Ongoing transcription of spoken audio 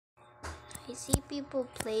I see people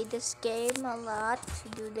play this game a lot to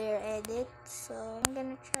do their edits, so I'm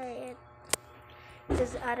gonna try it.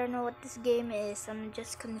 Because I don't know what this game is, I'm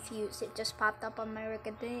just confused. It just popped up on my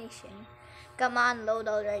recommendation. Come on, load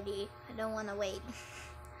already. I don't wanna wait.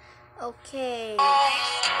 Okay.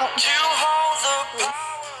 Oh.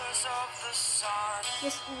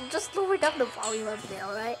 Just lower down the volume a bit,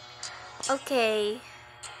 alright? Okay.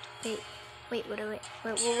 Wait,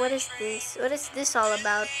 what is this? What is this all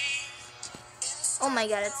about? Oh my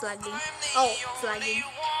god, it's lagging. Oh, it's lagging.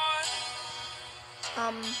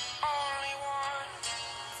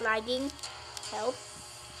 Flagging. Help.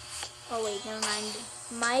 Oh wait, never mind.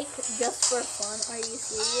 Mike, just for fun. Are you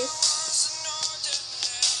serious?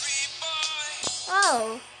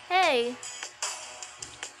 Oh, hey.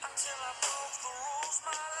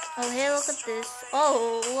 Oh, hey, look at this.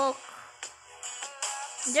 Oh, look.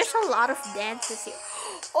 There's a lot of dances here.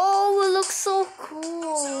 Oh, it looks so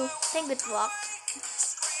cool. Penguin walk.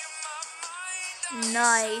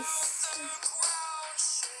 Nice.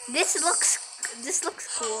 This looks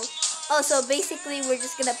cool. Oh, so basically we're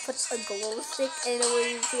just gonna put a glow stick and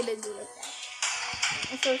we're just gonna do like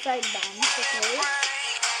that. And so it's like bombs, okay?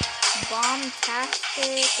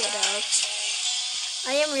 Bomb-tastic, what else?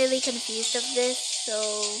 I am really confused of this, so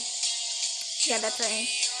yeah, that's right.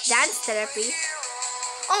 Dance therapy.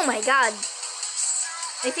 Oh my god.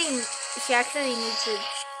 I think she actually needs to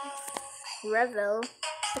revel.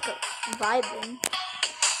 It's like a vibing.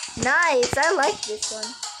 Nice, I like this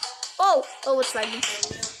one. Oh, it's lagging.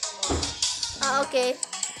 Okay.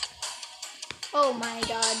 Oh my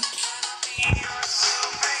god.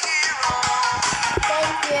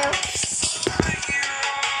 Thank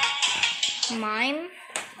you. Mime?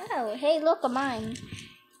 Oh, hey, look, a mime.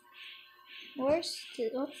 What's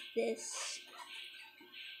this?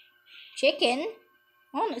 Chicken?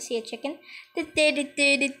 I want to see a chicken.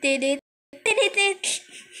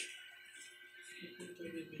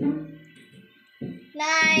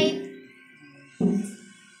 Night.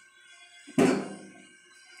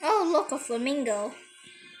 Oh, look, a flamingo.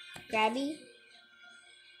 Crabby.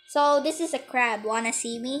 So this is a crab. Wanna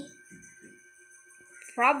see me?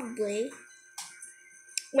 Probably.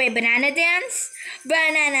 Wait, banana dance?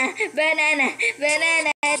 Banana dance.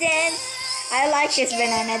 I like this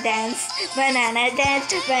banana dance. Banana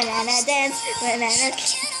dance, banana dance, banana.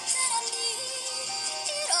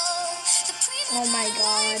 Oh my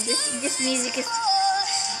god, this music is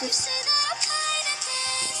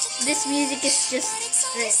just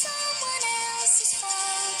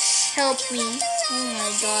help me. Oh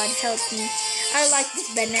my god, help me. I like this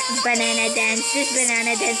banana dance. This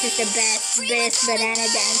banana dance is the best banana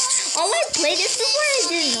dance. Oh, I played this before? I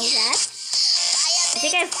didn't know that. I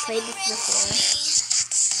think I've played this before,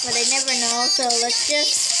 but I never know, so let's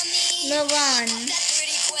just move on.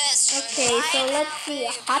 Okay, so let's see, a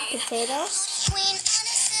hot potato.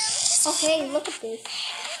 Okay, look at this.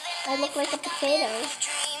 I look like a potato.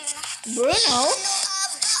 Bruno?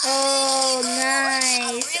 Oh,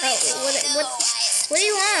 nice. Oh, what do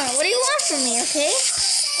you want? What do you want from me? Okay.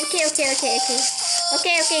 What do you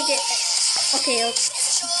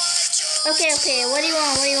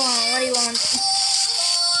want?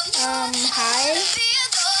 Hi.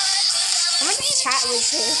 I'm gonna just chat with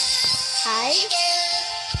her. Hi.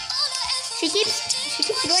 She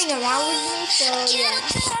keeps going around with me, so yeah.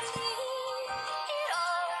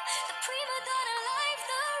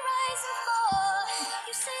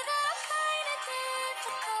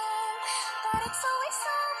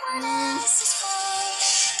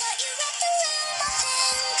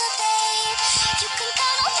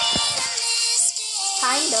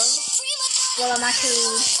 Kind of. Well, I'm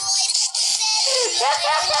actually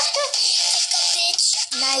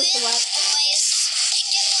nice.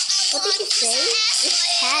 What did you say? It's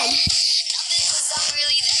Tad.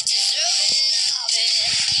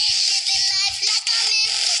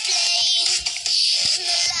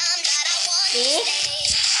 Eh?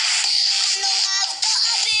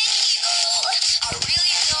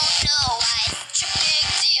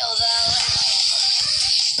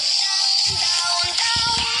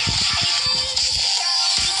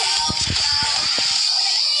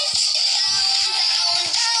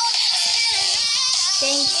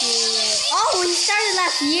 Thank you. Oh, he started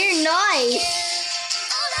last year. Nice.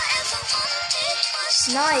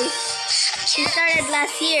 He started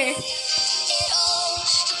last year.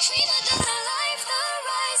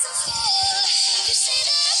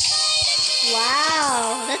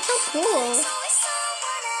 Wow, that's so cool.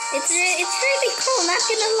 It's really cool. Not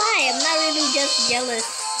gonna lie, I'm not really just jealous.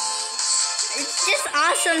 It's just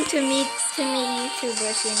awesome to meet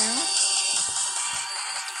YouTubers, you know.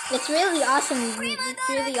 It's really awesome. It's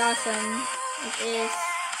really awesome. It is.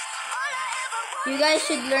 You guys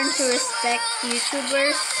should learn to respect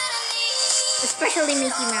YouTubers, especially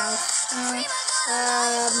Mickey Mouse.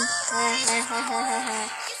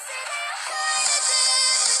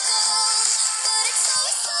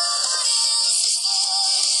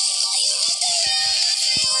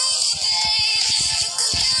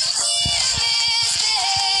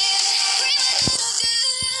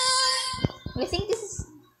 I think this is.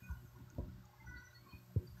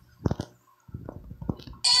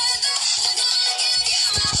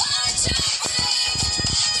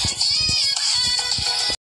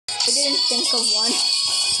 I didn't think of one.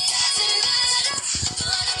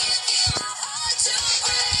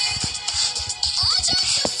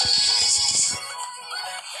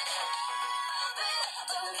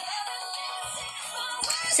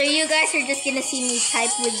 So you guys are just gonna see me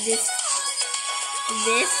type with this.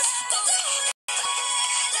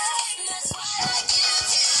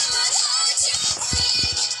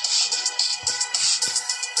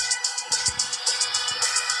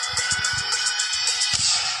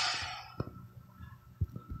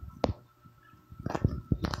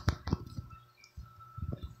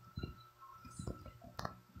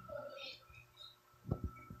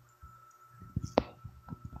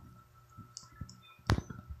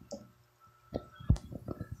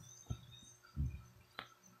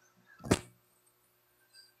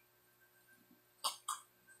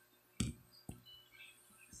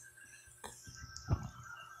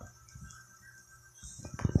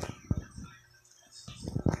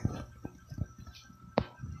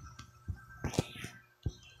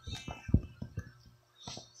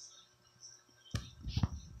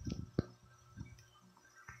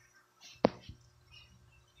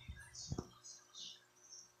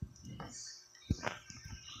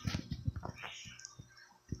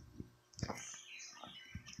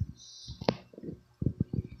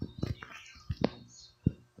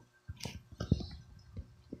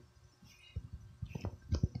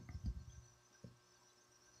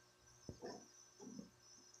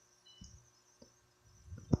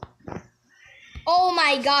 Oh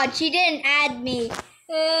my god, she didn't add me.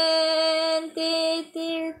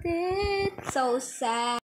 So sad.